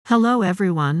Hello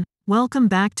everyone, welcome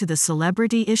back to the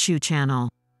Celebrity Issue channel.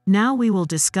 Now we will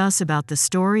discuss about the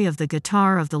story of the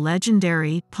guitar of the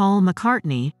legendary Paul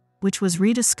McCartney, which was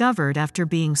rediscovered after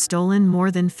being stolen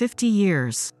more than 50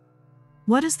 years.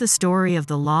 What is the story of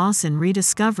the loss and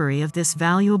rediscovery of this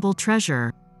valuable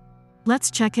treasure? Let's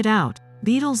check it out.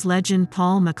 Beatles legend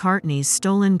Paul McCartney's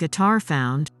stolen guitar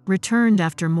found, returned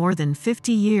after more than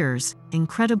 50 years,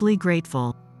 incredibly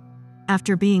grateful.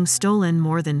 After being stolen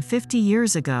more than 50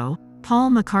 years ago, Paul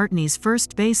McCartney's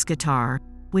first bass guitar,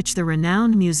 which the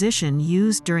renowned musician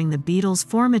used during the Beatles'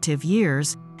 formative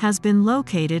years, has been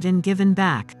located and given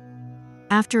back.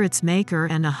 After its maker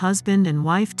and a husband and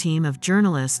wife team of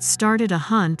journalists started a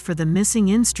hunt for the missing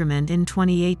instrument in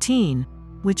 2018,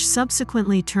 which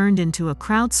subsequently turned into a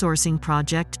crowdsourcing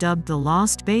project dubbed the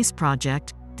Lost Bass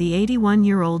Project, the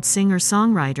 81-year-old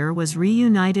singer-songwriter was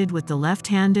reunited with the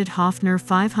left-handed Hofner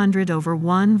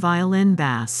 500/1 violin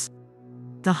bass.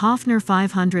 The Hofner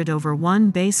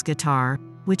 500/1 bass guitar,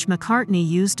 which McCartney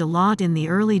used a lot in the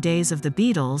early days of the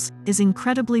Beatles, is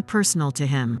incredibly personal to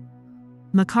him.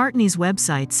 McCartney's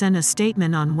website sent a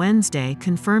statement on Wednesday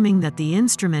confirming that the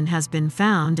instrument has been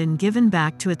found and given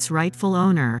back to its rightful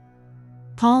owner.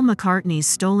 Paul McCartney's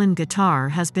stolen guitar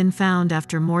has been found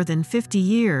after more than 50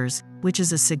 years, which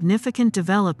is a significant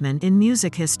development in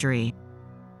music history.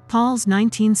 Paul's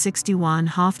 1961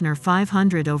 Hofner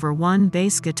 500/1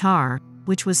 bass guitar,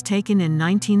 which was taken in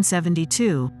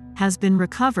 1972, has been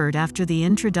recovered after the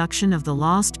introduction of the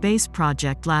Lost Bass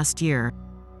Project last year.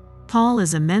 Paul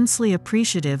is immensely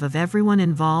appreciative of everyone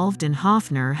involved, and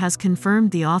Hofner has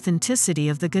confirmed the authenticity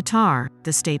of the guitar,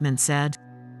 the statement said.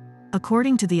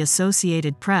 According to the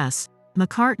Associated Press,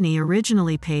 McCartney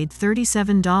originally paid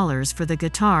 $37 for the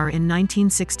guitar in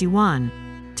 1961.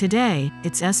 Today,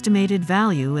 its estimated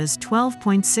value is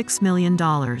 $12.6 million.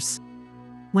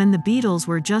 When the Beatles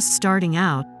were just starting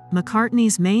out,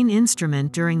 McCartney's main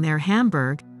instrument during their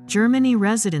Hamburg, Germany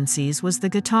residencies was the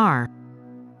guitar.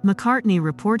 McCartney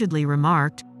reportedly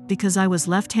remarked, "Because I was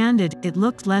left-handed, it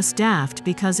looked less daft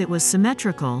because it was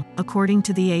symmetrical," according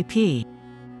to the AP.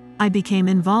 "I became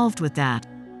involved with that.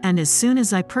 And as soon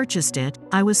as I purchased it,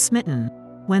 I was smitten."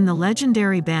 When the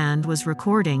legendary band was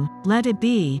recording Let It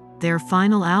Be, their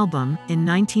final album, in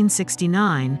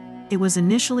 1969, it was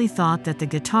initially thought that the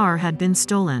guitar had been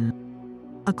stolen.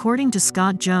 According to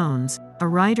Scott Jones, a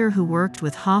writer who worked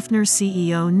with Hofner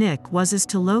CEO Nick was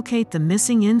to locate the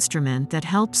missing instrument that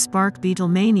helped spark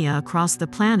Beatlemania across the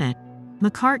planet,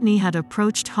 McCartney had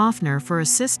approached Hofner for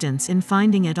assistance in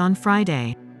finding it on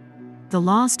Friday. The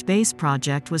Lost Bass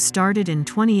Project was started in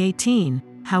 2018,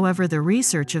 however the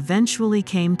research eventually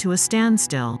came to a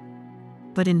standstill.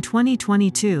 But in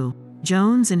 2022,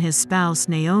 Jones and his spouse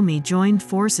Naomi joined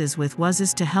forces with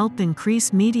WASS to help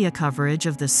increase media coverage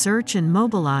of the search and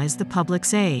mobilize the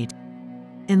public's aid.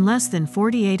 In less than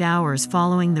 48 hours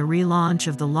following the relaunch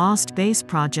of the Lost Bass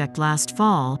Project last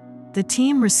fall, the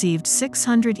team received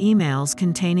 600 emails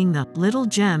containing the little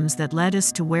gems that led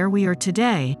us to where we are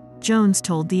today, Jones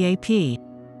told the AP.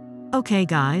 Okay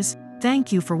guys,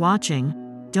 thank you for watching.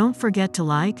 Don't forget to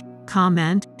like,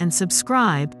 comment, and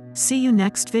subscribe. See you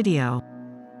next video.